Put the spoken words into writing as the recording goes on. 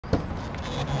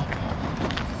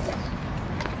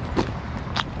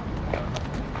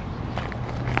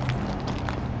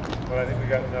I think we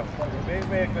got enough. Maybe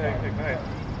ignite.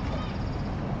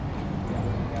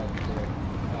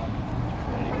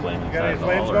 Any flame You got any inside flames at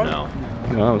all, or going?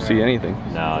 no? No, I don't see anything.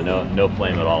 No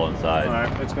flame at all inside. All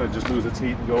right, it's going to just lose its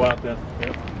heat and go out then.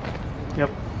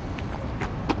 Yep.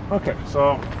 Okay,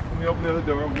 so let me open the other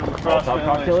door. We'll give it a frost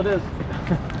Cocktail it is.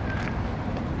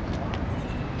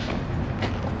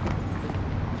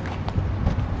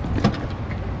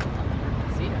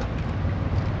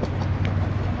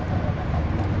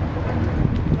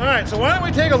 All right, so why don't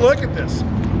we take a look at this?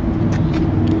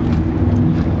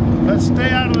 Let's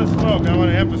stay out of the smoke. I want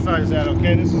to emphasize that,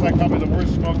 okay? This is like probably the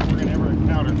worst smoke we're going to ever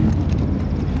encounter.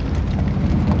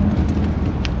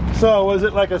 So, was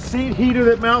it like a seat heater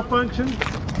that malfunctioned?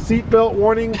 Seatbelt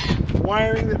warning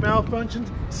wiring that malfunctioned?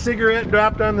 Cigarette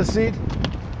dropped on the seat?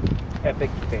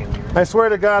 Epic failure. I swear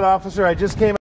to God, officer, I just came